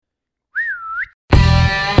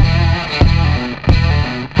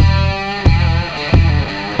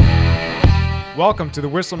Welcome to the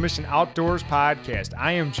Whistle Mission Outdoors Podcast.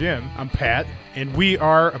 I am Jim. I'm Pat, and we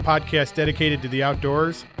are a podcast dedicated to the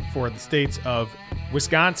outdoors for the states of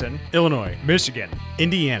Wisconsin, Illinois, Michigan,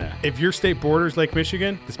 Indiana. If your state borders Lake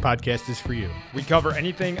Michigan, this podcast is for you. We cover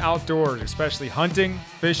anything outdoors, especially hunting,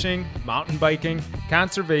 fishing, mountain biking,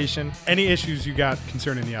 conservation. Any issues you got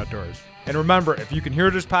concerning the outdoors. And remember, if you can hear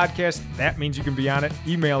this podcast, that means you can be on it.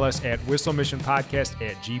 Email us at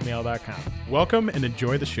whistlemissionpodcast@gmail.com. Welcome and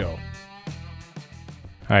enjoy the show.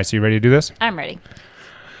 All right, so you ready to do this? I'm ready.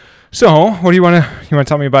 So, what do you want to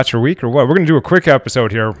tell me about your week or what? We're going to do a quick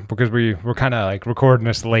episode here because we're kind of like recording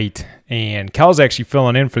this late, and Kel's actually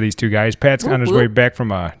filling in for these two guys. Pat's on his way back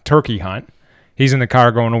from a turkey hunt. He's in the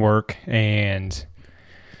car going to work, and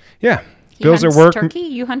yeah, Bill's at work. Turkey,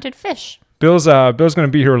 you hunted fish. Bill's going to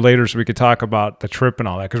be here later so we could talk about the trip and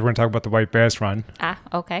all that because we're going to talk about the White Bass Run. Ah,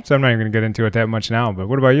 okay. So I'm not even going to get into it that much now, but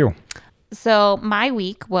what about you? So my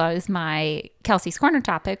week was my Kelsey's Corner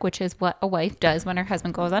topic, which is what a wife does when her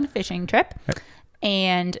husband goes on a fishing trip.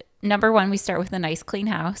 And number one, we start with a nice clean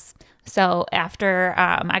house. So after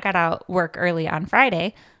I got out work early on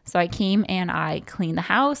Friday, so I came and I cleaned the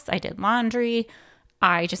house. I did laundry.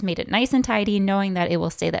 I just made it nice and tidy, knowing that it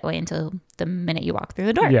will stay that way until the minute you walk through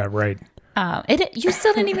the door. Yeah, right. You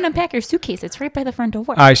still didn't even unpack your suitcase. It's right by the front door.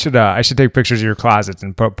 I should take pictures of your closets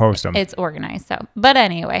and post them. It's organized. But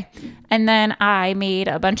anyway, and then I made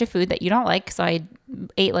a bunch of food that you don't like. So I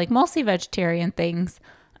ate like mostly vegetarian things,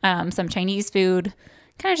 some Chinese food,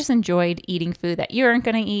 kind of just enjoyed eating food that you aren't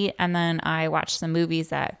going to eat. And then I watched some movies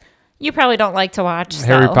that you probably don't like to watch.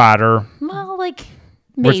 Harry Potter. Well, like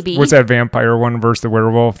maybe. What's that vampire one versus the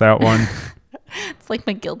werewolf, that one? It's like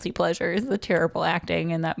my guilty pleasure is the terrible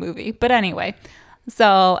acting in that movie. But anyway,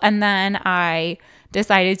 and then I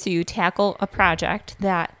decided to tackle a project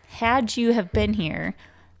that had you have been here,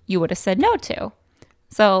 you would have said no to.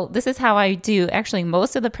 So this is how I do. Actually,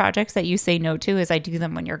 most of the projects that you say no to is I do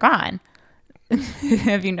them when you're gone.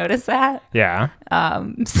 Have you noticed that? Yeah.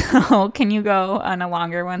 So can you go on a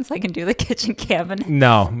longer one so I can do the kitchen cabinet?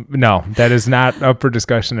 No, that is not up for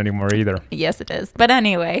discussion anymore either. Yes, it is. But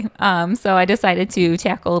anyway, so I decided to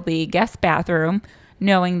tackle the guest bathroom,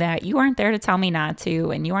 knowing that you aren't there to tell me not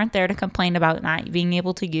to, and you aren't there to complain about not being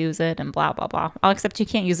able to use it and blah, blah, blah. Except you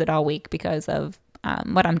can't use it all week because of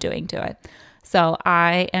what I'm doing to it. So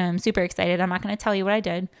I am super excited. I'm not going to tell you what I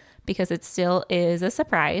did because it still is a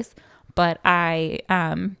surprise. But I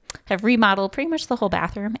have remodeled pretty much the whole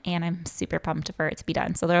bathroom, and I'm super pumped for it to be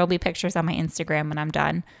done. So there will be pictures on my Instagram when I'm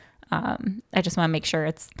done. I just want to make sure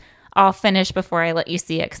it's all finished before I let you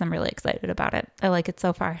see it because I'm really excited about it. I like it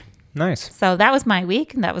so far. Nice. So that was my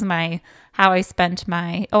week, and that was how I spent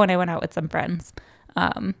my. Oh, and I went out with some friends,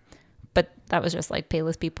 but that was just like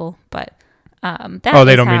Payless people. But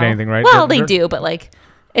they don't mean anything, right? Well, they do, but like.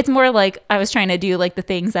 It's more like I was trying to do like the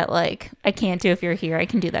things that like I can't do if you're here. I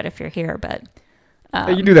can do that if you're here, but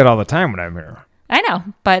you do that all the time when I'm here. I know,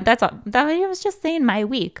 but that's all. I was just saying my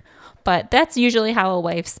week, but that's usually how a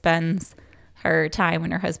wife spends her time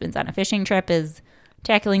when her husband's on a fishing trip is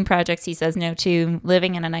tackling projects he says no to,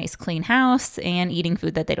 living in a nice clean house, and eating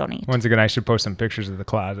food that they don't eat. Once again, I should post some pictures of the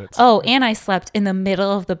closets. Oh, and I slept in the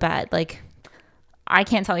middle of the bed, like. I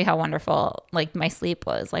can't tell you how wonderful like my sleep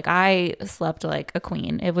was. Like I slept like a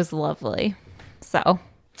queen. It was lovely. So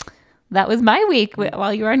that was my week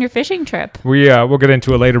while you were on your fishing trip. We'll get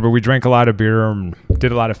into it later, but we drank a lot of beer and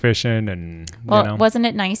did a lot of fishing and wasn't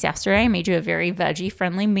it nice yesterday? I made you a very veggie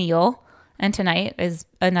friendly meal, and tonight is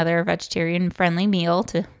another vegetarian friendly meal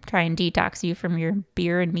to try and detox you from your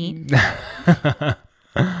beer and meat. So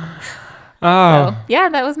yeah,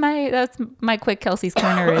 that's my quick Kelsey's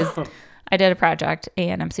Corner is. I did a project,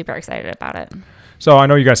 and I'm super excited about it. So I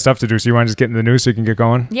know you got stuff to do, so you want to just get into the news so you can get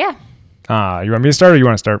going? Yeah. You want me to start, or you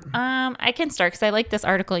want to start? I can start because I like this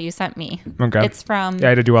article you sent me. Okay. It's from... Yeah, I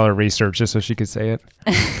had to do all the research just so she could say it.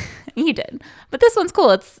 You did. But this one's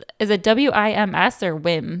cool. Is it WIMS or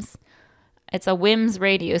WIMS? It's a WIMS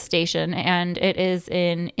radio station, and it is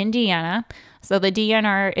in Indiana. So the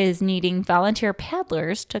DNR is needing volunteer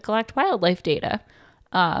paddlers to collect wildlife data.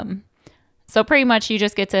 So pretty much you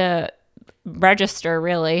just get to... register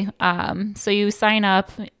really. So you sign up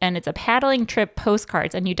and it's a paddling trip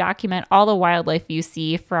postcards and you document all the wildlife you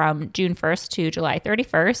see from June 1st to July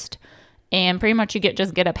 31st. And pretty much you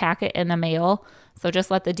just get a packet in the mail. So just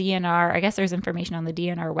let the DNR, I guess there's information on the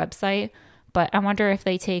DNR website, but I wonder if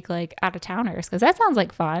they take like out of towners because that sounds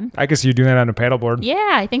like fun. I guess you do that on a paddleboard.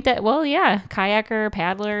 Yeah, I think that, kayaker,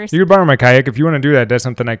 paddlers. You could borrow my kayak if you want to do that. That's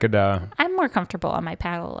something I could. I'm more comfortable on my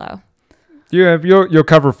paddle though. You'll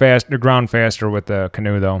cover the ground faster with the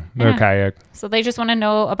canoe though, the kayak. So they just want to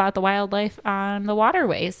know about the wildlife on the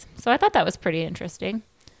waterways. So I thought that was pretty interesting,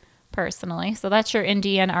 personally. So that's your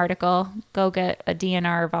Indiana article. Go get a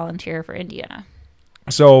DNR volunteer for Indiana.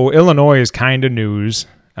 So Illinois is kind of news.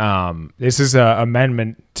 This is an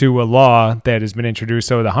amendment to a law that has been introduced.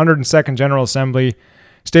 So the 102nd General Assembly,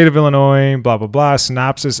 State of Illinois, blah, blah, blah,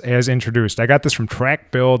 synopsis as introduced. I got this from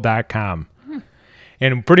trackbill.com.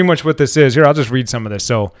 And pretty much what this is, here, I'll just read some of this.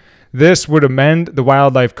 So this would amend the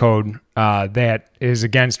wildlife code that is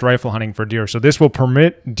against rifle hunting for deer. So this will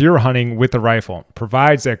permit deer hunting with a rifle,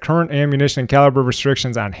 provides that current ammunition and caliber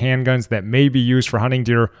restrictions on handguns that may be used for hunting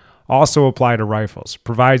deer also apply to rifles,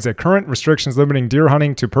 provides that current restrictions limiting deer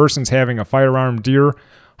hunting to persons having a firearm deer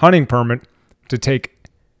hunting permit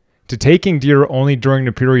to taking deer only during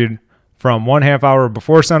the period from 1/2 hour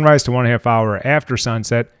before sunrise to 1/2 hour after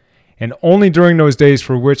sunset, and only during those days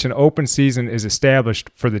for which an open season is established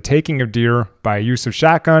for the taking of deer by use of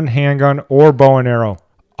shotgun, handgun, or bow and arrow,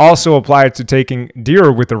 also applied to taking deer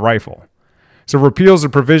with a rifle. So repeals a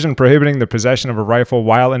provision prohibiting the possession of a rifle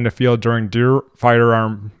while in the field during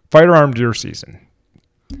firearm deer season.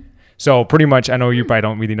 So pretty much, I know you probably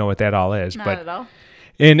don't really know what that all is, Not but at all.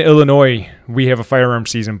 in Illinois, we have a firearm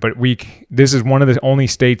season, but this is one of the only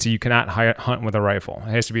states that you cannot hunt with a rifle.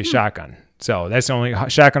 It has to be a shotgun. So that's the only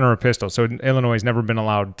shotgun or a pistol. So Illinois has never been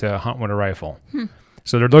allowed to hunt with a rifle.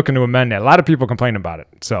 So they're looking to amend that. A lot of people complain about it.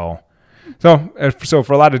 So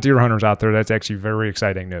for a lot of deer hunters out there, that's actually very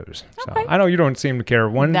exciting news. Okay. So I know you don't seem to care.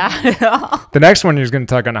 Not at all. The next one is going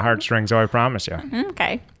to tug on the heartstrings, so I promise you.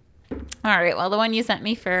 Okay. All right. Well, the one you sent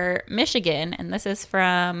me for Michigan, and this is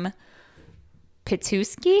from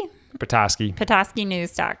Petoskey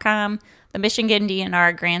News.com. The Michigan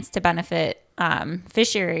DNR grants to benefit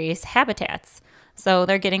fisheries habitats. So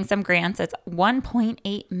they're getting some grants. It's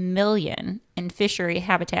 $1.8 million in fishery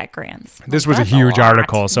habitat grants. This was a That's huge lot.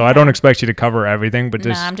 article, so I don't expect you to cover everything, but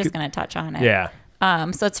No, I'm just going to touch on it. Yeah.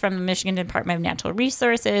 So it's from the Michigan Department of Natural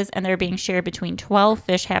Resources, and they're being shared between 12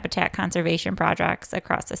 fish habitat conservation projects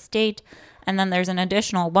across the state. And then there's an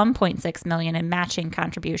additional $1.6 million in matching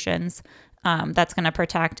contributions that's going to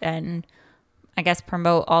protect and, I guess,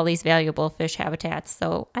 promote all these valuable fish habitats.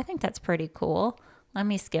 So I think that's pretty cool. Let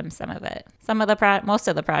me skim some of it. Most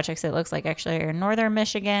of the projects, it looks like, actually are in northern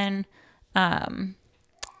Michigan,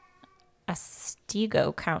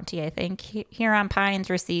 Otsego County, I think. Huron Pines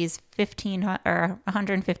receives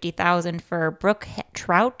 $150,000 for brook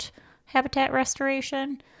trout habitat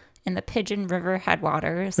restoration in the Pigeon River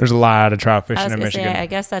headwaters. There's a lot of trout fishing in Michigan. I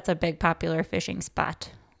guess that's a big popular fishing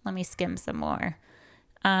spot. Let me skim some more.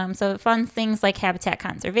 So it funds things like habitat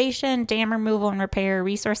conservation, dam removal and repair,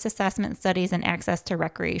 resource assessment studies, and access to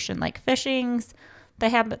recreation like fishings.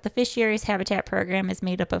 The Fisheries Habitat Program is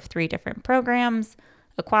made up of 3 different programs: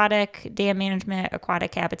 aquatic, dam management,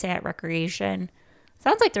 aquatic habitat, recreation.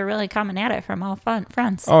 Sounds like they're really coming at it from all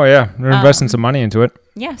fronts. Oh, yeah. They're investing some money into it.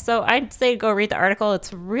 Yeah, so I'd say go read the article.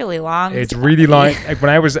 It's really long. It's really long. Like when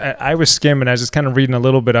I was skimming, I was just kind of reading a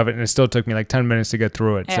little bit of it, and it still took me like 10 minutes to get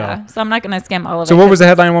through it. Yeah, so I'm not going to skim all of it. So what was the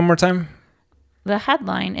headline one more time? The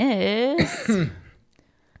headline is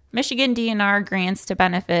Michigan DNR grants to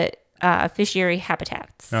benefit fishery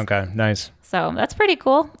habitats. Okay, nice. So that's pretty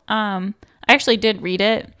cool. I actually did read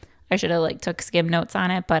it. I should have took skim notes on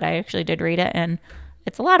it, but I actually did read it, and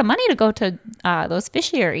it's a lot of money to go to those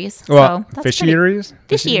fisheries. Well, so fisheries?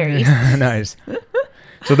 Fisheries. Nice.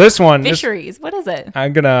 So this one. Fisheries. What is it?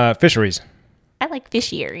 I'm going to fisheries. I like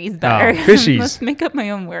fisheries better. Fishies. Let's make up my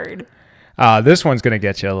own word. This one's going to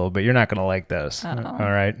get you a little bit. You're not going to like this. Uh-oh.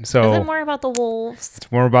 All right. So is it more about the wolves?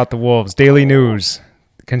 It's more about the wolves. Daily News.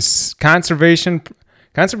 Conservation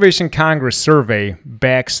Congress survey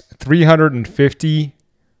backs 350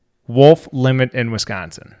 wolf limit in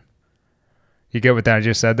Wisconsin. You get what I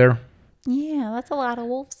just said there? Yeah, that's a lot of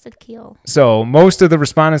wolves to kill. So most of the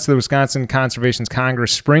respondents to the Wisconsin Conservation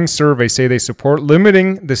Congress spring survey say they support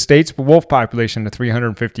limiting the state's wolf population to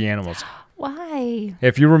 350 animals. Why?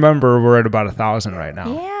 If you remember, we're at about 1,000 right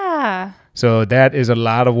now. Yeah. So that is a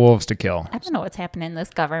lot of wolves to kill. I don't know what's happening in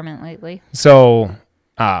this government lately. So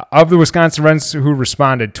of the Wisconsin residents who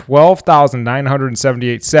responded,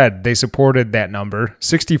 12,978 said they supported that number.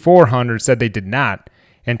 6,400 said they did not.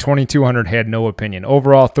 And 2,200 had no opinion.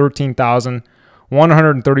 Overall,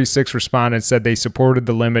 13,136 respondents said they supported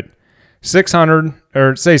the limit. 6,000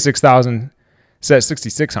 said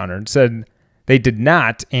 6,600 said they did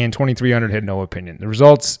not, and 2,300 had no opinion. The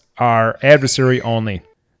results are advisory only.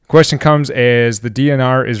 The question comes as the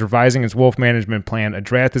DNR is revising its wolf management plan. A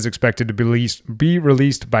draft is expected to be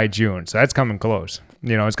released by June, so that's coming close.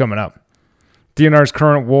 It's coming up. DNR's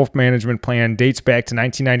current wolf management plan dates back to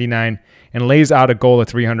 1999 and lays out a goal of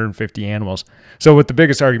 350 animals. So what the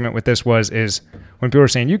biggest argument with this is when people were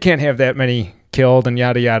saying you can't have that many killed and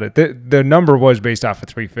yada yada, the number was based off of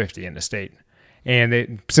 350 in the state.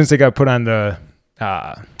 And since they got put on the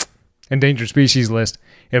endangered species list,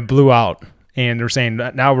 it blew out. And they're saying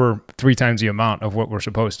that now we're 3 times the amount of what we're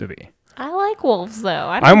supposed to be. I like wolves, though.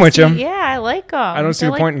 I'm with you. Yeah, I like them. I don't see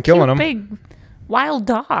the point in killing them. Big wild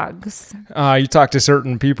dogs. You talk to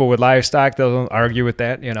certain people with livestock, they'll argue with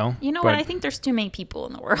that, You know what? I think there's too many just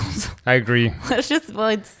in the world. I agree. Let's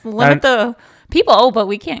limit the people. Oh, but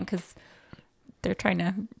we can't because they're trying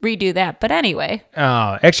to redo that. But anyway.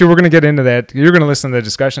 Actually, we're going to get into that. You're going to listen to the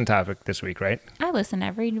discussion topic this week, right? I listen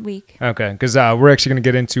every week. Okay, because we're actually going to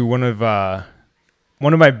get into one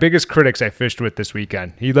of my biggest critics I fished with this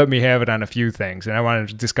weekend. He let me have it on a few things, and I wanted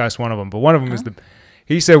to discuss one of them. But one of them is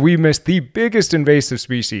he said we missed the biggest invasive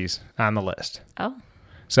species on the list. Oh.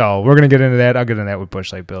 So we're going to get into that. I'll get into that with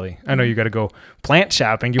Busch Light Billy. I know you got to go plant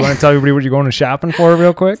shopping. Do you want to tell everybody what you're going to shopping for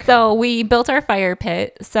real quick? So we built our fire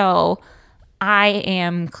pit. So I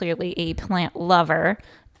am clearly a plant lover,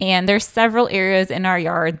 and there's several areas in our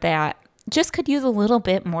yard that just could use a little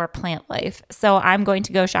bit more plant life. So I'm going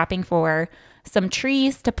to go shopping for some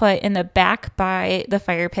trees to put in the back by the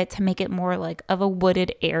fire pit to make it more like of a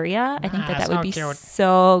wooded area. I think that would be cute.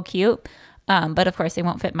 So cute. But of course they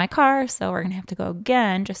won't fit in my car, so we're going to have to go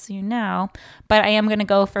again, just so you know. But I am going to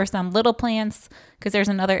go for some little plants because there's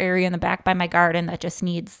another area in the back by my garden that just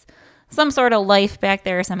needs some sort of life back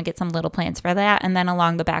there. So I'm going to get some little plants for that. And then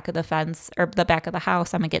along the back of the fence or the back of the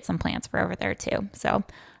house, I'm going to get some plants for over there too. So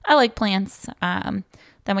I like plants.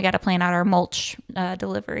 Then we got to plan out our mulch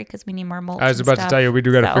delivery because we need more mulch. I was about to tell you, we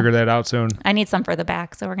do got to figure that out soon. I need some for the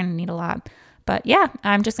back, so we're going to need a lot. But yeah,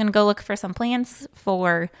 I'm just going to go look for some plants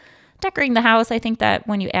for decorating the house. I think that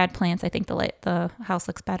when you add plants, I think the house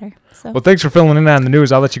looks better. So. Well, thanks for filling in on the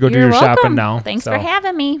news. I'll let you go do your shopping now. Thanks for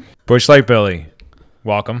having me. Busch Light Billy,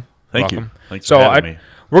 welcome. Thank you. Thanks for having me.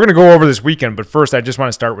 We're going to go over this weekend, but first I just want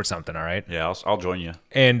to start with something, all right? Yeah, I'll join you.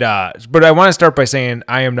 And but I want to start by saying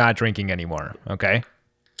I am not drinking anymore, okay?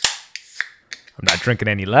 I'm not drinking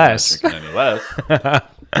any less. But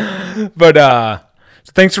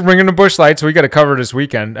thanks for bringing the Busch Light. So we got to cover this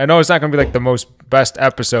weekend. I know it's not going to be like the most best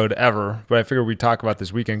episode ever, but I figured we'd talk about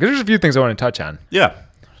this weekend because there's a few things I want to touch on. Yeah.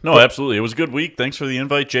 No, absolutely. It was a good week. Thanks for the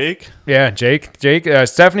invite, Jake. Yeah, Jake.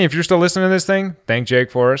 Stephanie, if you're still listening to this thing, thank Jake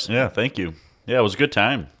for us. Yeah, thank you. Yeah, it was a good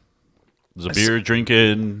time. It was a beer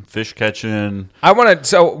drinking, fish catching.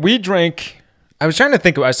 We drank. I was trying to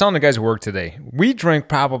think. I was telling the guys at work today. We drank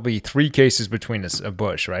probably 3 cases between us of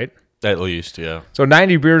Busch, right? At least, yeah. So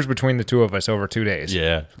 90 beers between the two of us over 2 days.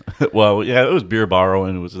 Yeah. Well, yeah, it was beer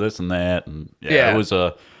borrowing. It was this and that, and it was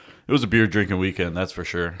a beer drinking weekend. That's for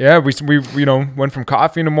sure. Yeah, we went from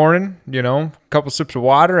coffee in the morning. A couple sips of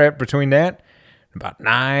water between that. About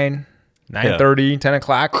 9:30, 10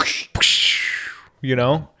 o'clock. We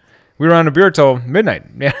were on a beer till midnight.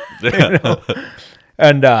 Yeah.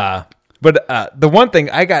 And but the one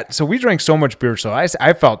thing I got, so we drank so much beer, so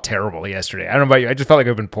I felt terrible yesterday. I don't know about you. I just felt like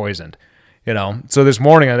I've been poisoned, So this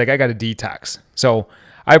morning, I got a detox. So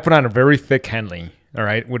I put on a very thick Henley, all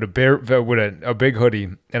right, with a big hoodie,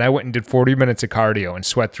 and I went and did 40 minutes of cardio and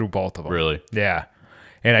sweat through both of them. Really? Yeah.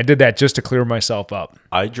 And I did that just to clear myself up.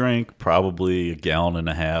 I drank probably 1.5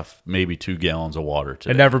 gallons, maybe 2 gallons of water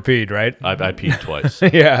today. I never peed, right? I peed twice.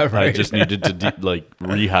 Yeah, right. I just needed to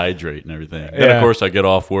rehydrate and everything. Yeah. And of course, I get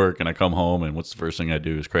off work and I come home, and what's the first thing I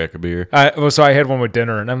do is crack a beer. So I had one with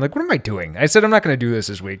dinner, and I'm like, what am I doing? I said, I'm not going to do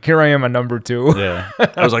this week. Here I am on number 2. Yeah.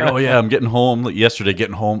 I was like, oh, yeah, I'm getting home. Yesterday,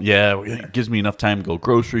 yeah, it gives me enough time to go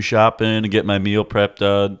grocery shopping and get my meal prepped.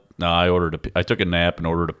 No, I took a nap and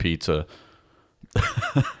ordered a pizza.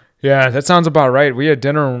 Yeah, that sounds about right. We had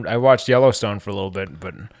dinner and I watched Yellowstone for a little bit,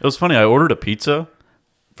 but it was funny. I ordered a pizza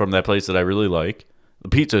from that place that I really like. The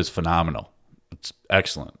pizza is phenomenal. It's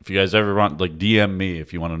excellent. If you guys ever want, DM me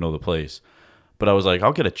if you want to know the place. But I was like,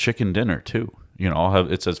 I'll get a chicken dinner too.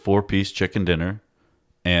 It says 4-piece chicken dinner,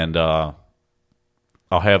 and I'll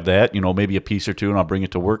have that. Maybe a piece or two, and I'll bring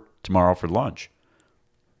it to work tomorrow for lunch.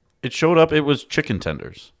 It showed up. It was chicken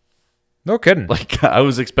tenders. No kidding. I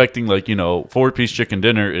was expecting 4-piece chicken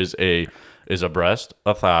dinner is a breast,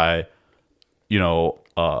 a thigh,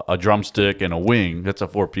 a drumstick and a wing. That's a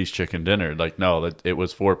 4-piece chicken dinner. No, it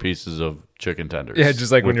was 4 pieces of chicken tenders. Yeah,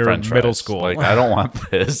 just like when you're in middle school. I don't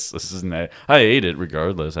want this. This is not. I ate it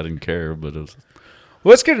regardless. I didn't care, but it was.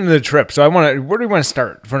 Well, let's get into the trip. So where do we want to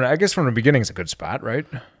start? I guess from the beginning is a good spot, right?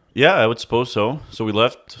 Yeah, I would suppose so. So we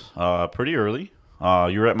left pretty early.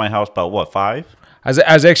 You were at my house about what, 5?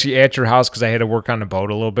 I was actually at your house because I had to work on the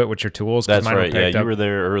boat a little bit with your tools. That's right. Yeah, you were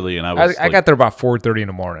there early, and I got there about 4:30 in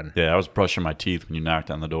the morning. Yeah, I was brushing my teeth when you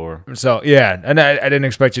knocked on the door. So yeah, and I didn't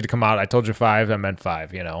expect you to come out. I told you 5. I meant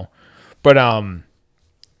 5. But yeah,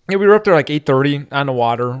 we were up there like 8:30 on the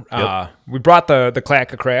water. Yep. We brought the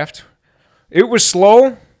Clacka craft. It was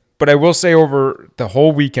slow, but I will say over the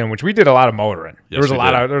whole weekend, which we did a lot of motoring. Yes, There was a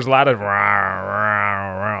lot of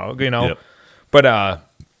Yep. But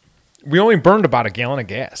we only burned about a gallon of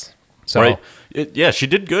gas. So Right. Yeah, she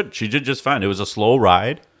did good. She did just fine. It was a slow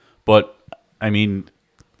ride, but I mean,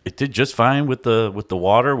 it did just fine with the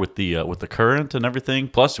water, with the current and everything.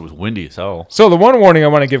 Plus, it was windy as hell. So the one warning I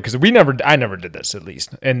want to give, because I never did this at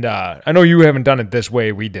least, and I know you haven't done it this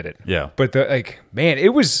way. We did it, Yeah. But man,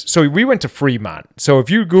 it was. So we went to Fremont. So if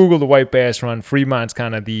you Google the White Bass Run, Fremont's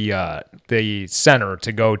kind of the center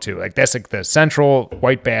to go to. Like that's like the central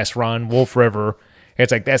White Bass Run, Wolf River.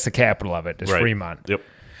 It's like that's the capital of it. Is Right. Fremont. Yep.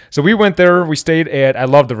 So we went there. We stayed at. I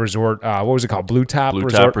love the resort. What was it called? Blue Top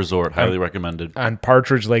Resort. Highly recommended. on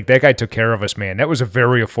Partridge Lake. That guy took care of us, man. That was a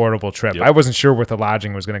very affordable trip. Yep. I wasn't sure what the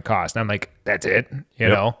lodging was going to cost. And I'm like, that's it, you Yep.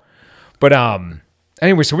 know? But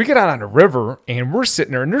anyway, so we get out on the river and we're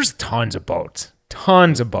sitting there and there's tons of boats.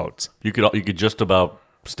 You could just about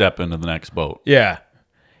step into the next boat. Yeah.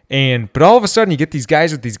 But all of a sudden you get these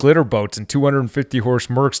guys with these glitter boats and 250 horse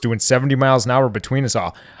Mercs doing 70 miles an hour between us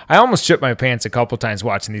all. I almost shit my pants a couple times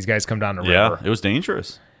watching these guys come down the Yeah, river. it was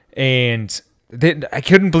dangerous. And I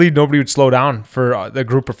couldn't believe nobody would slow down for the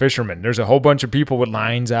group of fishermen. There's a whole bunch of people with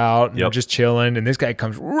lines out and they're Yep. just chilling. And this guy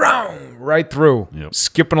comes right through, Yep.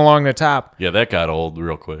 skipping along the top. Yeah, that got old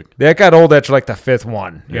real quick. That got old after like the 5th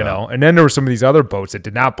one, you Yeah. know. And then there were some of these other boats that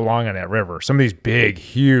did not belong on that river. Some of these big,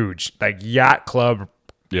 huge, like yacht club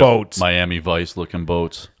Yep. boats. Miami Vice looking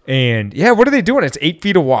boats. And yeah, what are they doing? It's 8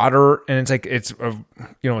 feet of water, and it's like it's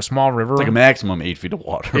a small river. Like a maximum 8 feet of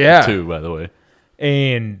water. Yeah. Too, by the way.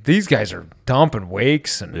 And these guys are dumping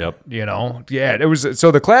wakes, and Yep. yeah, it was. So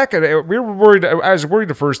the Clacka, we were worried. I was worried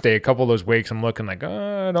the first day. A couple of those wakes, I'm looking like,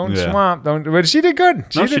 don't Yeah. swamp, don't. But she did good.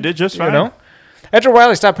 No, she did just fine. You know, after a while,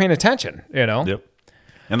 I stopped paying attention. You know. Yep.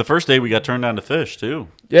 And the first day we got turned on to fish too.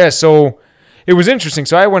 Yeah. So it was interesting.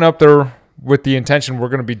 So I went up there with the intention we're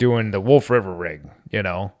going to be doing the Wolf River rig. You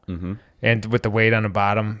know. Mm-hmm. And with the weight on the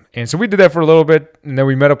bottom, and so we did that for a little bit, and then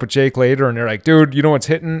we met up with Jake later, and they're like, "Dude, you know what's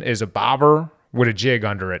hitting is a bobber with a jig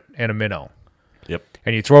under it and a minnow." Yep.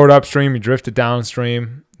 And you throw it upstream, you drift it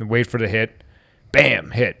downstream, and wait for the hit.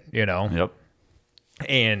 Bam, hit, you know. Yep.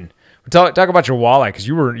 And talk about your walleye, because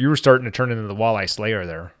you were starting to turn into the walleye slayer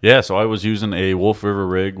there. Yeah, so I was using a Wolf River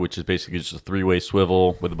rig, which is basically just a 3-way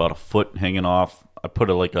swivel with about a foot hanging off. I put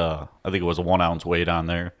I think it was a 1 ounce weight on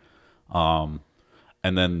there.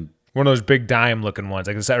 And then One of those big dime looking ones,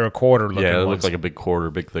 like a quarter looking yeah, it ones. looked like a big quarter,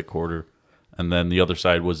 big thick quarter. And then the other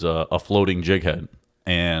side was a floating jig head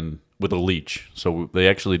and with a leech. So they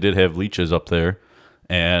actually did have leeches up there.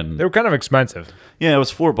 And They were kind of expensive. yeah, it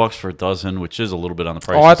was $4 for a dozen, which is a little bit on the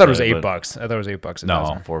price. Oh, I thought it was $8. I thought it was $8 a No,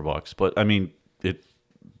 dozen. $4. But I mean,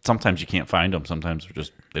 sometimes you can't find them. Sometimes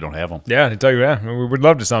they don't have them. Yeah, to tell you that. We would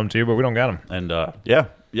love to sell them to you, but we don't got them. And yeah,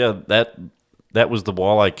 that was the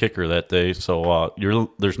walleye kicker that day. So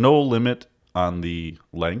there's no limit on the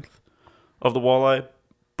length of the walleye,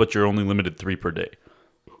 but you're only limited 3 per day.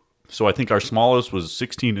 So I think our smallest was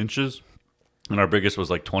 16 inches, and our biggest was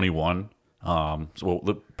like 21. So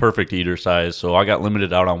the perfect eater size. So I got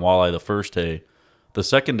limited out on walleye the first day. The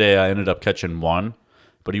second day I ended up catching one,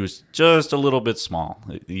 but he was just a little bit small.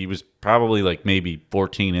 He was probably like maybe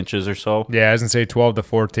 14 inches or so. Yeah, I was going to say 12 to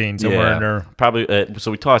 14, somewhere in there. Probably. So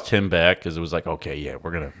we tossed him back because it was like, okay, yeah,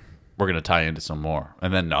 we're gonna tie into some more,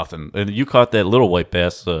 and then nothing. And you caught that little white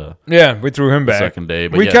bass. Yeah, we threw him back. Second day,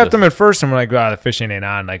 but we yeah, kept him at first, and we're like, the fishing ain't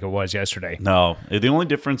on like it was yesterday. No, the only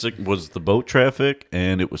difference was the boat traffic,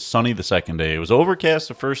 and it was sunny the second day. It was overcast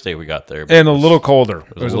the first day we got there, but And a little colder.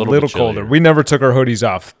 It was was a a little little bit colder. chillier. We never took our hoodies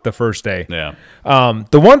off the first day. yeah,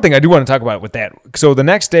 The one thing I do want to talk about with that, so the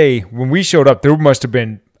next day when we showed up, there must have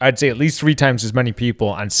been, I'd say, at least 3 times as many people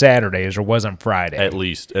on Saturday as there was on Friday. at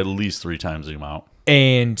least 3 times the amount.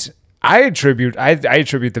 And I attribute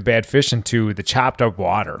the bad fishing to the chopped up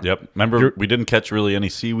water. Yep. Remember, we didn't catch really any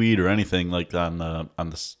seaweed or anything like on the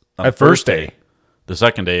That first day. The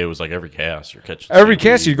second day, it was like every cast you're catching. Every seaweed.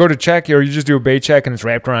 cast you go to check, or you just do a bait check and it's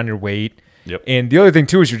wrapped around your weight. Yep. And the other thing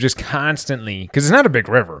too is you're just constantly, because it's not a big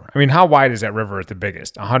river. I mean, how wide is that river at the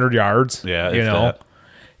biggest? 100 yards. Yeah, you if know. that.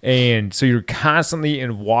 And so you're constantly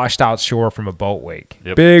in washed out shore from a boat wake.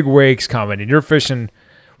 Yep. Big wakes coming, and you're fishing.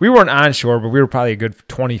 We weren't on shore, but we were probably a good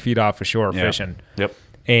 20 feet off of shore Yeah. fishing. Yep.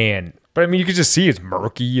 And But I mean, you could just see it's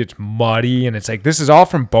murky, it's muddy, and it's like this is all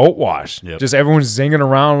from boat wash. Yep. Just everyone's zinging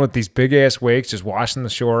around with these big ass wakes, just washing the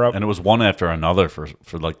shore up. And it was one after another for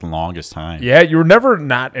like the longest time. Yeah, you were never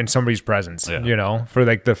not in somebody's presence, Yeah. you know, for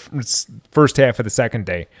like the first half of the second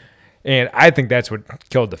day. And I think that's what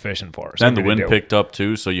killed the fishing for us. Then the I really wind do. picked up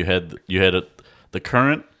too, so you had the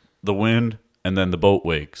current, the wind, and then the boat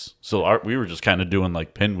wakes. So we were just kind of doing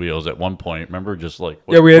like pinwheels at one point. Remember, just like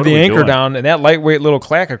Yeah, we had what are the anchor doing? down, and that lightweight little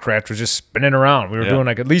clacker craft was just spinning around. We were Yeah. doing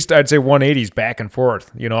like at least I'd say 180s back and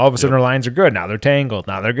forth. You know, all of a sudden our lines are good. Now they're tangled.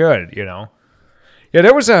 Now they're good. You know, yeah,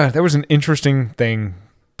 that was an interesting thing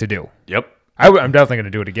to do. Yep. I'm definitely going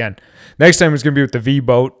to do it again. Next time it's going to be with the V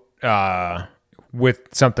boat, with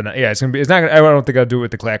something. Yeah, it's going to be. It's not. I don't think I'll do it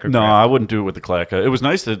with the clacker. No, craft. I wouldn't do it with the clacker. It was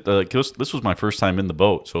nice that this was my first time in the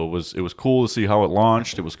boat, so it was cool to see how it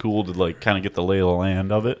launched. It was cool to like kind of get the lay of the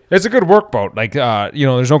land of it. It's a good work boat. Like, you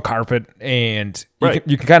know, there's no carpet, and Right.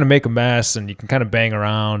 you can kind of make a mess, and you can kind of bang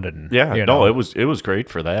around, and Yeah, you no, know. it was great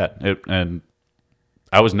for that. And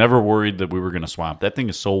I was never worried that we were going to swamp. That thing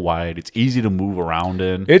is so wide; it's easy to move around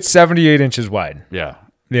in. It's 78 inches wide. Yeah,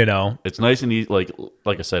 You know, it's nice and easy.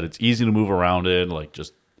 Like I said, it's easy to move around in. Like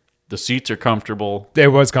just the seats are comfortable.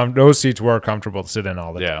 those seats were comfortable to sit in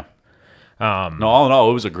all the time. Yeah. No, all in all,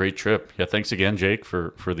 it was a great trip. Yeah, thanks again, Jake,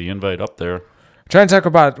 for the invite up there. Trying to talk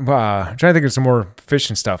about, trying to think of some more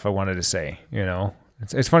fishing stuff I wanted to say. You know,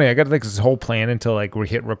 it's funny. I got to think of this whole plan until like we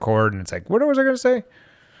hit record, and it's like, what was I going to say?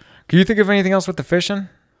 Can you think of anything else with the fishing?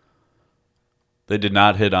 They did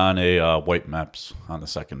not hit on a white Meps on the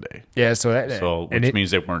second day, Yeah, so which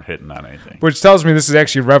means they weren't hitting on anything. which tells me this is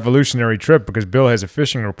actually a revolutionary trip because Bill has a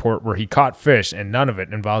fishing report where he caught fish and none of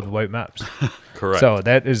it involved the white maps. Correct. So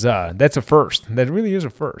that is that's a first. That really is a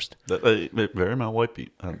first. It very well might be.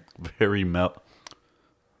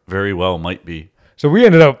 Very well might be. So we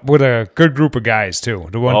ended up with a good group of guys too.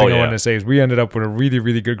 The one Oh, thing I yeah. wanted to say is we ended up with a really,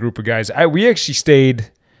 really good group of guys. We actually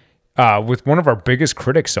stayed with one of our biggest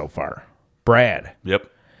critics so far, Brad. Yep.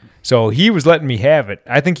 So he was letting me have it.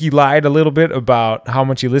 I think he lied a little bit about how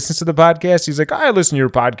much he listens to the podcast. He's like, I listen to your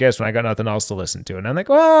podcast when I got nothing else to listen to. And I'm like,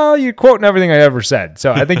 well, you're quoting everything I ever said.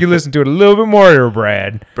 So I think you listened to it a little bit more here,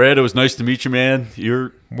 Brad. Brad, it was nice to meet you, man.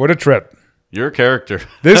 You're What a trip. a character.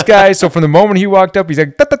 This guy, so from the moment he walked up, he's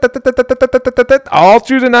like, all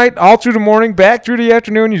through the night, all through the morning, back through the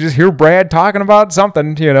afternoon, you just hear Brad talking about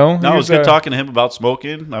something, you know. No, it was He's, good talking to him about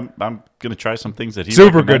smoking. I'm gonna try some things that he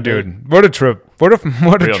super good recommended. dude. What a trip. What a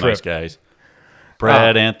Real trip. nice guys.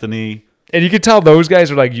 Brad, Anthony. And you could tell those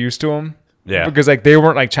guys are like used to him. Yeah. Because like they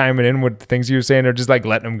weren't like chiming in with the things he was saying. They're just like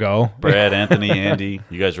letting him go. Brad, Anthony, Andy.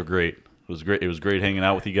 You guys were great. It was great. It was great hanging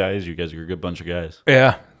out with you guys. You guys are a good bunch of guys.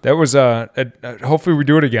 Yeah. That was hopefully we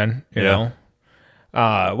do it again, you Yeah. know.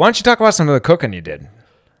 Why don't you talk about some of the cooking you did?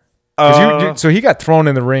 'Cause so he got thrown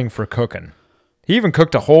in the ring for cooking. He even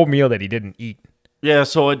cooked a whole meal that he didn't eat. Yeah,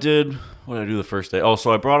 so I did. What did I do the first day? Oh,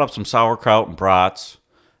 so I brought up some sauerkraut and brats,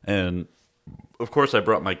 and of course I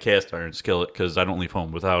brought my cast iron skillet because I don't leave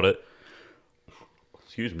home without it.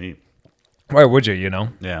 Excuse me. Why would you, you know?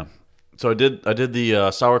 Yeah. So I did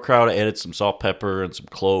the sauerkraut. I added some salt, pepper, and some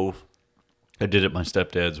clove. I did it my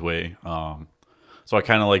stepdad's way. So I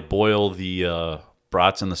kind of like boil the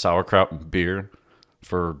brats and the sauerkraut and beer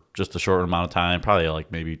for just a short amount of time, probably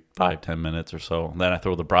like maybe 5-10 minutes or so. And then I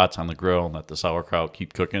throw the brats on the grill and let the sauerkraut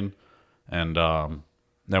keep cooking. And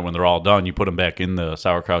then when they're all done, you put them back in the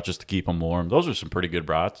sauerkraut just to keep them warm. Those are some pretty good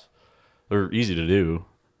brats. They're easy to do.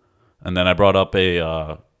 And then I brought up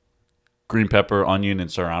a green pepper, onion, and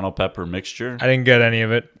serrano pepper mixture. I didn't get any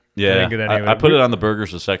of it. Yeah, I didn't get any of it. I put it on the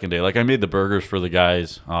burgers the second day. Like I made the burgers for the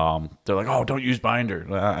guys. They're like, "Oh, don't use binder."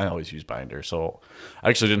 I always use binder, so I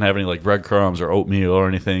actually didn't have any like breadcrumbs or oatmeal or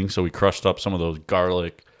anything. So we crushed up some of those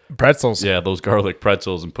garlic, Pretzels. those garlic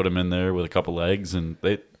pretzels, and put them in there with a couple eggs, and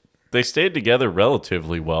they stayed together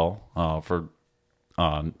relatively well for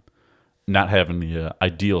not having the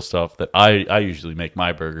ideal stuff that I usually make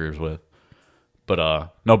my burgers with. But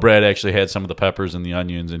no, Brad actually had some of the peppers and the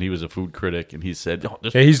onions, and he was a food critic, and he said, "Oh,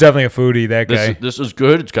 Yeah, he's definitely a foodie, that guy. this is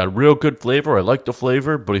good. It's got real good flavor. I like the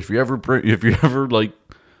flavor. But if you ever like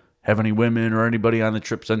have any women or anybody on the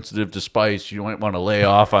trip sensitive to spice, you might want to lay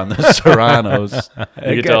off on the serranos."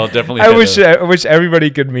 You can tell it definitely. I wish everybody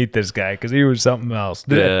could meet this guy because he was something else.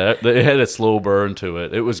 Yeah, it had a slow burn to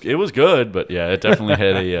it. It was good, but yeah, it definitely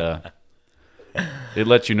had a. It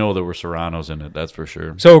lets you know there were serranos in it. That's for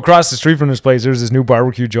sure. So across the street from this place, there's this new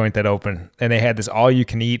barbecue joint that opened, and they had this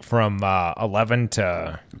all-you-can-eat from 11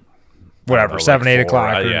 to whatever, 7, 8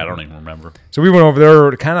 o'clock. I don't even remember. So we went over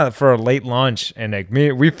there kind of for a late lunch, and like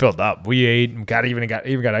we filled up. We ate, and even got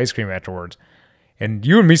ice cream afterwards. And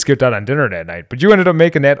you and me skipped out on dinner that night, but you ended up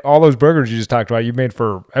making all those burgers you just talked about. You made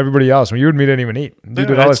for everybody else. When you and me didn't even eat. You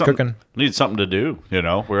did all this cooking. Need something to do,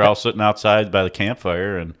 We're all sitting outside by the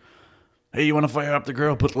campfire, and hey, you want to fire up the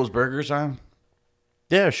grill, put those burgers on?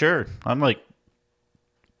 Yeah, sure. I'm like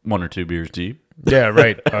 1 or 2 beers deep. Yeah,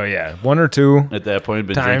 right. Oh yeah, 1 or 2. At that point,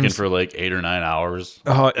 been drinking for like 8 or 9 hours.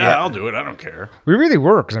 Oh yeah, I'll do it. I don't care. We really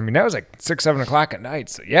were, because I mean that was like 6, 7 o'clock at night.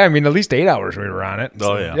 So yeah, I mean at least 8 hours we were on it.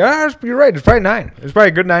 So, yeah, you're right. It's probably 9. It's probably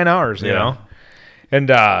a good 9 hours. You know, and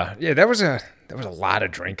yeah, that was a lot of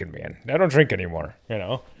drinking, man. I don't drink anymore.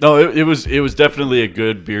 No, it was definitely a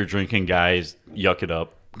good beer drinking guys yuck it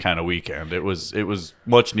up kind of weekend. It was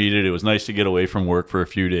much needed. It was nice to get away from work for a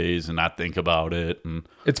few days and not think about it. And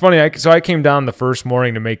it's funny. So I came down the first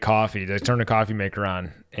morning to make coffee. I turned the coffee maker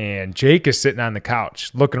on, and Jake is sitting on the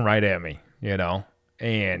couch looking right at me.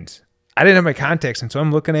 And I didn't have my contacts, and so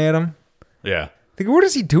I'm looking at him. Yeah. Thinking, what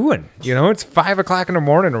is he doing? It's 5 o'clock in the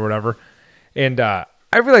morning or whatever. And I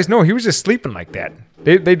realized, no, he was just sleeping like that.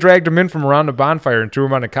 They dragged him in from around the bonfire and threw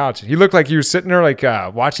him on the couch. He looked like he was sitting there like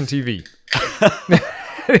watching TV.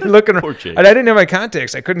 Looking, and I didn't have my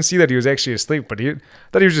contacts. I couldn't see that he was actually asleep, but I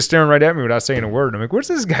thought he was just staring right at me without saying a word. I'm like, what's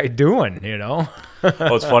this guy doing? Oh,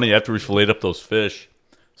 it's funny. After we filleted up those fish,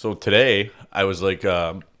 so today I was like,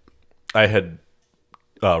 I had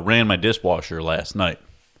ran my dishwasher last night,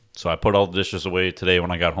 so I put all the dishes away today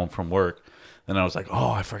when I got home from work. And I was like,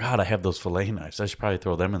 oh, I forgot I have those fillet knives. I should probably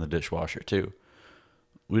throw them in the dishwasher too.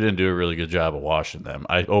 We didn't do a really good job of washing them.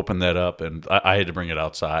 I opened that up, and I had to bring it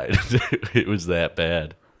outside. It was that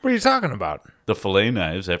bad. What are you talking about? The fillet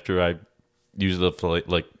knives, after I used the fillet,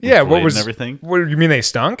 what was and everything. What do you mean they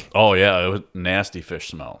stunk? Oh, yeah. It was nasty fish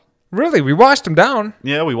smell. Really? We washed them down?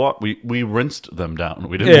 Yeah, we rinsed them down.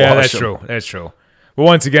 We didn't wash them. That's true. That's true. But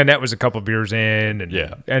once again, that was a couple beers in, and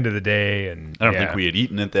end of the day. And I don't think we had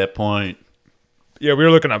eaten at that point. Yeah, we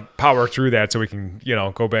were looking to power through that so we can,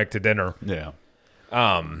 go back to dinner. Yeah.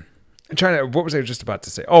 I'm trying to. What was I just about to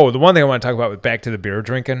say? Oh, the one thing I want to talk about with back to the beer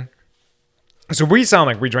drinking. So we sound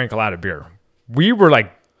like we drank a lot of beer. We were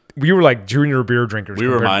like junior beer drinkers. We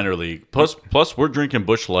were minor league. Plus, we're drinking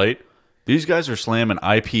Busch Light. These guys are slamming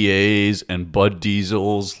IPAs and Bud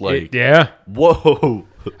Diesels. Like, yeah. Whoa.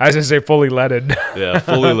 I was gonna say fully leaded. Yeah,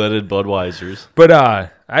 fully leaded Budweisers. But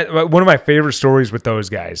one of my favorite stories with those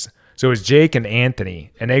guys. So it was Jake and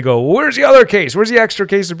Anthony, and they go, where's the other case? Where's the extra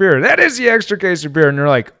case of beer? That is the extra case of beer. And they're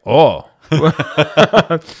like, oh.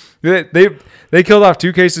 they killed off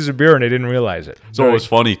 2 cases of beer, and they didn't realize it. So it was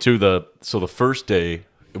funny, too. The first day,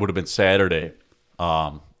 it would have been Saturday,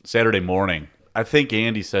 Saturday morning. I think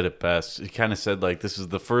Andy said it best. He kind of said, like, this is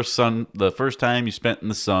the first time you spent in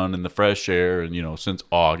the sun and the fresh air, and, since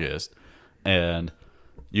August. And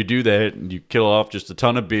you do that, and you kill off just a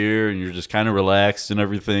ton of beer, and you're just kind of relaxed and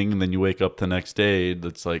everything, and then you wake up the next day,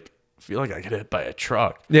 it's like, I feel like I get hit by a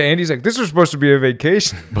truck. Yeah, Andy's like, this was supposed to be a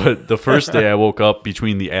vacation. But the first day I woke up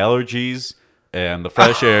between the allergies and the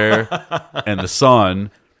fresh air and the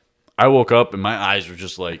sun, I woke up and my eyes were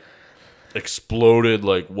just like exploded,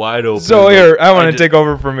 like wide open. So here, I want to take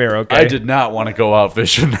over from here, okay? I did not want to go out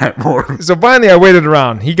fishing that morning. So finally I waited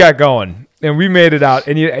around. He got going. And we made it out,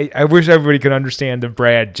 and I wish everybody could understand the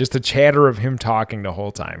Brad, just the chatter of him talking the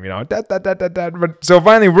whole time, But so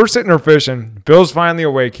finally, we're sitting there fishing. Bill's finally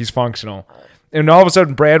awake; he's functional, and all of a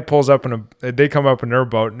sudden, Brad pulls up they come up in their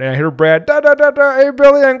boat, and I hear Brad, hey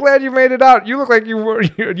Billy, I'm glad you made it out. You look like you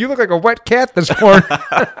look like a wet cat this morning.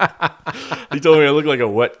 He told me I looked like a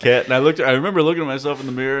wet cat, and I remember looking at myself in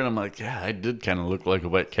the mirror, and I'm like, yeah, I did kind of look like a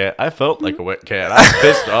wet cat. I felt like a wet cat. I was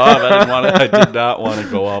pissed off. I did not want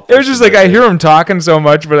to go off. It was just like I hear him talking so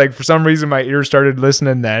much, but like for some reason my ears started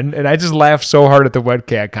listening then, and I just laughed so hard at the wet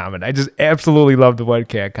cat comment. I just absolutely loved the wet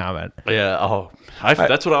cat comment. Yeah. Oh,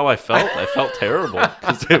 that's how I felt. I felt terrible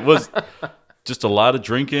because it was just a lot of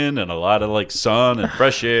drinking and a lot of like sun and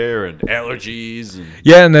fresh air and allergies.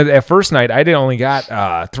 Yeah, and then at first night I only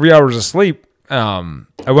got 3 hours of sleep. I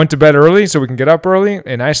went to bed early so we can get up early,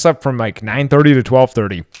 and I slept from like 9:30 to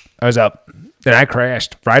 12:30. I was up, and I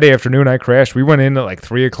crashed. Friday afternoon I crashed. We went in at like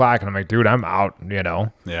 3 o'clock, and I'm like, dude, I'm out,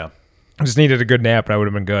 Yeah. I just needed a good nap, and I would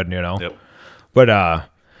have been good, Yep. But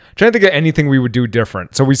trying to think of anything we would do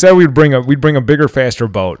different. So we said we'd bring a bigger, faster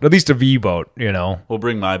boat, at least a V boat, We'll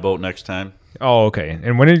bring my boat next time. Oh, okay.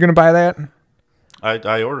 And when are you going to buy that?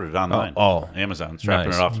 I ordered it online. Oh. Amazon's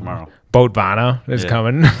dropping it off tomorrow. Boat Vana is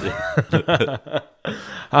coming.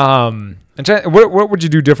 What would you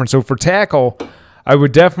do different? So for tackle, I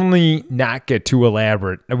would definitely not get too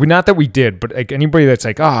elaborate. Not that we did, but like anybody that's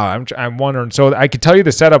like, I'm wondering. So I could tell you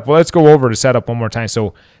the setup. Well, let's go over the setup one more time.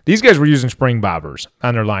 So these guys were using spring bobbers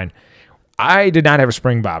on their line. I did not have a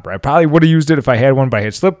spring bobber. I probably would have used it if I had one, but I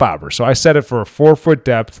had slip bobber. So I set it for a 4-foot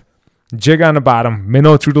depth, jig on the bottom,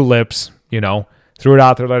 minnow through the lips, threw it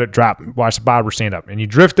out there, let it drop, watch the bobber stand up. And you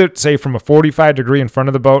drift it, say, from a 45 degree in front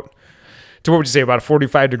of the boat to, what would you say, about a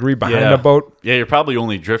 45 degree behind the boat? Yeah, you're probably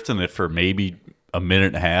only drifting it for maybe a minute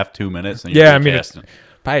and a half, 2 minutes. And Yeah, I mean, it's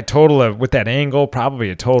probably a total of, with that angle, probably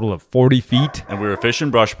a total of 40 feet. And we were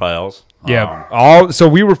fishing brush piles. Yeah. So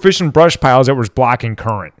we were fishing brush piles that was blocking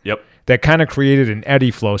current. Yep. That kind of created an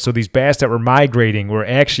eddy flow. So these bass that were migrating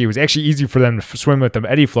it was actually easy for them to swim with the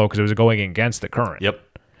eddy flow because it was going against the current. Yep.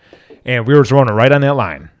 And we were throwing it right on that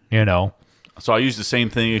line, So I used the same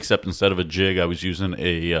thing, except instead of a jig, I was using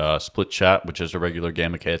a split shot, which is a regular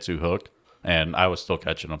Gamakatsu hook, and I was still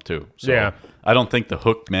catching them too. So Yeah. I don't think the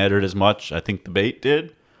hook mattered as much. I think the bait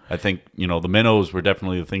did. I think, the minnows were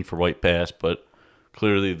definitely the thing for white bass, but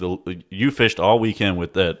clearly you fished all weekend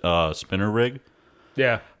with that spinner rig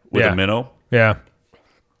Yeah. with a minnow. Yeah.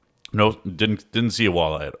 No, didn't see a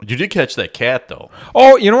walleye. You did catch that cat though.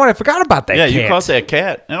 Oh, you know what? I forgot about that cat. You caught that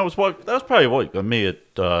cat. That was probably what me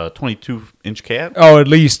at 22-inch cat. Oh, at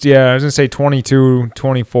least, yeah. I was going to say 22,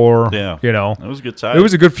 24. Yeah, It was a good size. It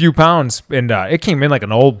was a good few pounds, and it came in like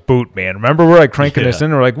an old boot, man. Remember, we're like cranking this in.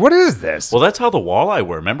 We're like, what is this? Well, that's how the walleye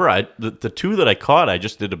were. Remember, the two that I caught, I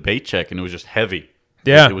just did a bait check, and it was just heavy.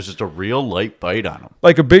 Yeah. It was just a real light bite on them.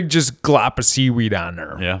 Like a big just glop of seaweed on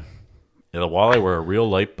there. Yeah. Yeah, the walleye were a real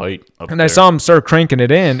light bite up And there. I saw him start cranking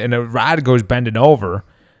it in, and the rod goes bending over,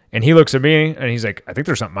 and he looks at me, and he's like, I think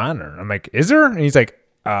there's something on there. I'm like, is there? And he's like,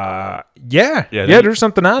 yeah, there's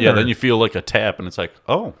something on there. Yeah, then you feel like a tap, and it's like,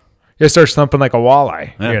 oh. It starts thumping like a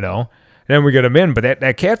walleye, Yeah. And then we get him in. But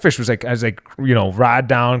that catfish was like, I was like, rod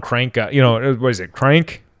down, crank up, what is it,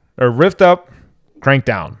 crank? Or lift up, crank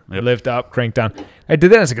down. Yep. Lift up, crank down. I did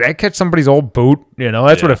that. I was like, did I catch somebody's old boot?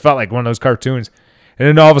 That's what it felt like, one of those cartoons. And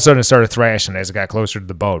then all of a sudden it started thrashing as it got closer to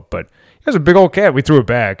the boat. But it was a big old cat. We threw it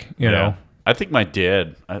back, you know. I think my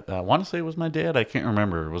dad, I want to say it was my dad. I can't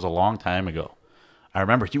remember. It was a long time ago. I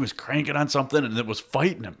remember he was cranking on something and it was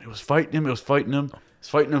fighting him. It was fighting him.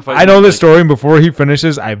 I know this story, and before he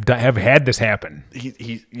finishes, I have had this happen.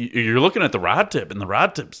 You're looking at the rod tip, and the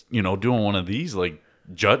rod tip's, doing one of these, like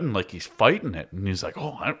jutting, like he's fighting it. And he's like,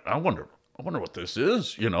 oh, I wonder what this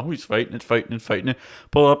is. He's fighting it.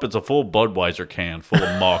 Pull up, it's a full Budweiser can full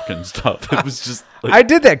of muck and stuff. It was just like, I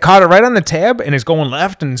did that, caught it right on the tab, and it's going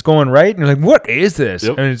left and it's going right. And you're like, what is this?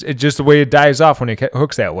 Yep. And it's just the way it dies off when it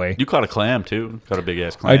hooks that way. you caught a clam, too. Caught a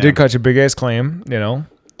big-ass clam. I did catch a big ass clam,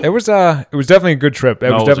 It was definitely a good trip.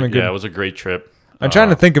 It was definitely good. Yeah, it was a great trip. I'm trying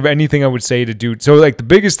to think of anything I would say to do. So, like, the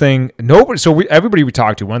biggest thing, everybody we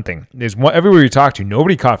talked to, one thing is, everybody we talked to,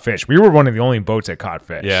 nobody caught fish. We were one of the only boats that caught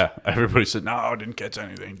fish. Yeah, everybody said, no, I didn't catch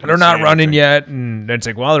anything. They're not running yet, and it's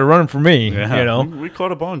like, well, they're running for me, We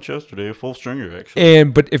caught a bunch yesterday, a full stringer, actually.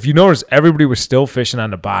 But if you notice, everybody was still fishing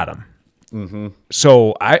on the bottom. Mm-hmm.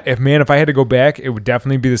 So, if I had to go back, it would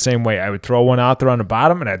definitely be the same way. I would throw one out there on the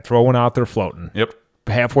bottom, and I'd throw one out there floating. Yep.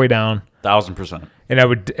 Halfway down. 1,000%. And I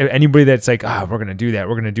would, anybody that's like, we're going to do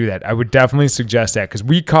that, I would definitely suggest that, because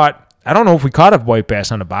I don't know if we caught a white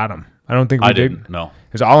bass on the bottom. I don't think we did. Didn't, no.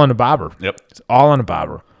 It was all on the bobber. Yep. It's all on the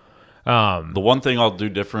bobber. The one thing I'll do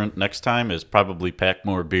different next time is probably pack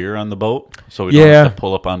more beer on the boat, so we don't have to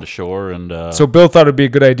pull up onto shore. And so Bill thought it'd be a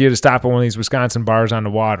good idea to stop at one of these Wisconsin bars on the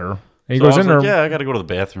water. And he goes in there. Yeah, I got to go to the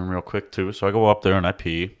bathroom real quick, too. So I go up there and I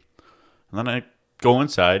pee. And then I go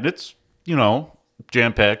inside. It's,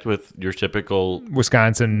 jam-packed with your typical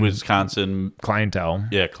Wisconsin clientele.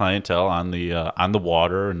 Yeah, clientele on the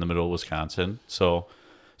water in the middle of Wisconsin. So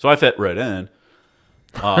I fit right in.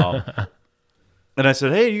 And I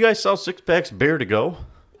said, hey, you guys sell 6-packs of beer to go?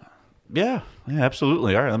 Yeah,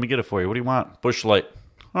 absolutely. All right, let me get it for you. What do you want? Busch Light.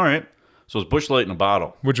 All right. So it's Busch Light in a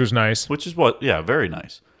bottle. Which was nice. Which is very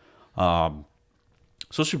nice. So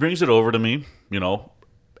she brings it over to me,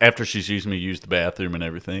 after she sees me use the bathroom and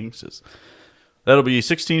everything. Says, that'll be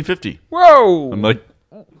 $16.50. Whoa! I'm like,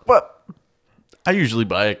 what? I usually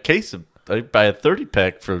buy a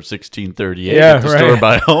 30-pack for $16.38 at the store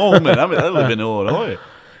by home, and I live in Illinois.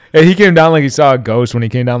 And he came down like he saw a ghost when he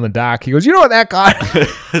came down the dock. He goes, you know what that cost?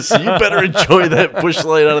 So you better enjoy that Busch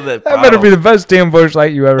Light out of that bottle. That better be the best damn Busch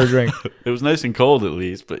Light you ever drink. It was nice and cold at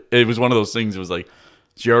least, but it was one of those things. It was like,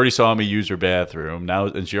 she already saw me use her bathroom now,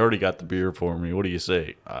 and she already got the beer for me. What do you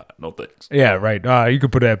say? No thanks. Yeah, right. You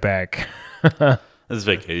could put that back. This is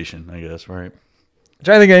vacation, I guess, right? I'm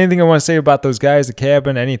trying to think of anything I want to say about those guys, the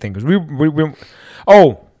cabin, anything. Because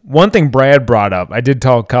one thing Brad brought up. I did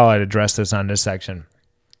tell Kyle I'd address this on this section.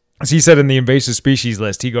 As he said in the invasive species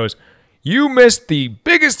list, he goes, You missed the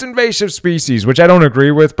biggest invasive species, which I don't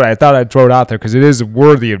agree with, but I thought I'd throw it out there because it is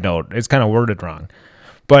worthy of note. It's kind of worded wrong.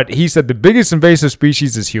 But he said the biggest invasive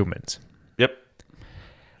species is humans. Yep.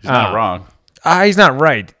 He's not wrong. He's not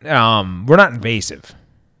right. We're not invasive.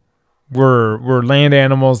 We're land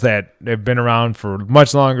animals that have been around for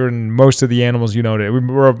much longer than most of the animals you know.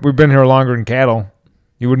 We've been here longer than cattle.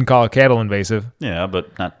 You wouldn't call a cattle invasive. Yeah,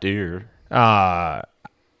 but not deer.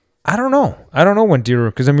 I don't know. I don't know when deer,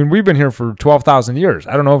 because I mean we've been here for 12,000 years.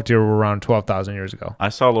 I don't know if deer were around 12,000 years ago. I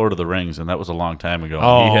saw Lord of the Rings, and that was a long time ago.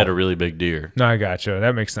 Oh. He had a really big deer. No, I gotcha.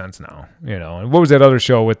 That makes sense now. And what was that other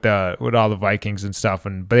show with all the Vikings and stuff?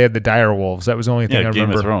 But they had the dire wolves. That was the only thing I Game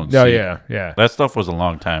remember. of Thrones. Oh See, yeah. That stuff was a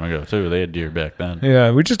long time ago too. They had deer back then.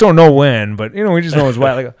 Yeah, we just don't know when, but we just know it's a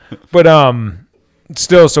while ago. But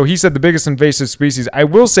still, so he said the biggest invasive species. I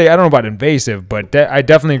will say I don't know about invasive, but I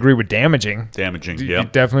definitely agree with damaging. Yeah. You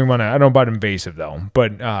definitely want to. I don't know about invasive though,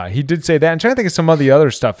 but he did say that. I'm trying to think of some of the other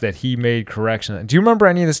stuff that he made correction. Do you remember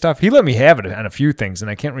any of the stuff? He let me have it on a few things, and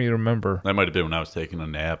I can't really remember. That might have been when I was taking a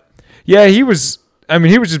nap. Yeah, he was. I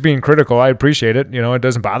mean, he was just being critical. I appreciate it. It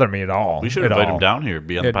doesn't bother me at all. We should invite him down here,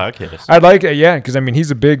 be on the podcast. I'd like it, yeah, because I mean,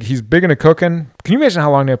 he's big into cooking. Can you imagine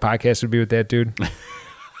how long that podcast would be with that dude?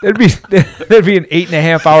 That'd be an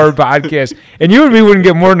 8.5 hour podcast, and you and me wouldn't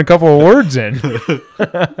get more than a couple of words in. He'd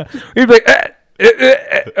be like,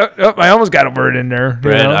 I almost got a word in there.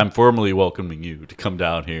 Brad, I'm formally welcoming you to come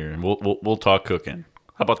down here, and we'll talk cooking.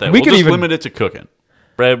 How about that? We We'll could just even limit it to cooking.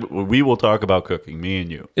 Brad, we will talk about cooking, me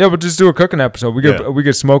and you. Yeah, we'll just do a cooking episode. We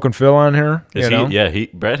get Smoke and Phil on here.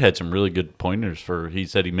 Brad had some really good pointers he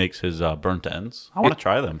said he makes his burnt ends. I want to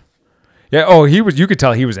try them. Yeah. Oh, he was. You could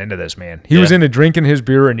tell he was into this, man. He was into drinking his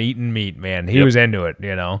beer and eating meat, man. He was into it.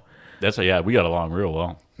 We got along real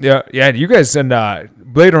well. Yeah. You guys. And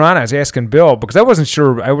later on, I was asking Bill because I wasn't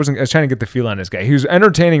sure. I was trying to get the feel on this guy. He was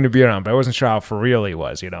entertaining to be around, but I wasn't sure how for real he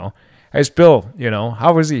was. I asked Bill,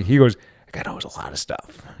 how was he? He goes, "That guy knows a lot of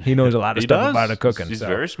stuff. He knows a lot of stuff about cooking. He's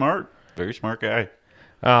very smart guy."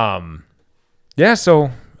 Yeah. So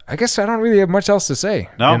I guess I don't really have much else to say.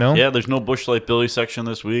 No. Yeah. There's no Bush Light Billy section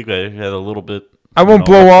this week. I had a little bit. I won't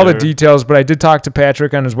blow all the details, but I did talk to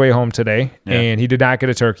Patrick on his way home today, and he did not get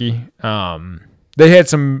a turkey. They had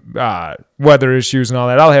some weather issues and all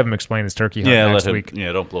that. I'll have him explain his turkey hunt next week.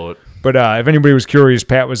 Yeah, don't blow it. But if anybody was curious,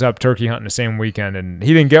 Pat was up turkey hunting the same weekend, and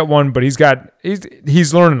he didn't get one, but he's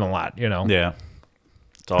learning a lot. Yeah,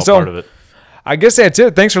 it's all part of it. I guess that's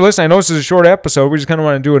it. Thanks for listening. I know this is a short episode. We just kind of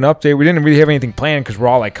want to do an update. We didn't really have anything planned because we're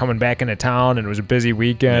all coming back into town, and it was a busy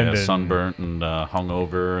weekend. Yeah, and sunburnt and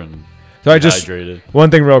hungover and so dehydrated.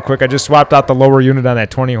 One thing real quick, I just swapped out the lower unit on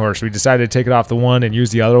that 20 horse. We decided to take it off the one and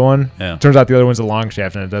use the other one. Yeah. Turns out the other one's a long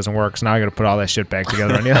shaft and it doesn't work. So now I got to put all that shit back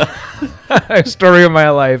together. Story of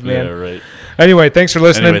my life, man. Yeah, right. Anyway, thanks for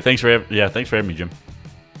listening. Thanks for having me, Jim.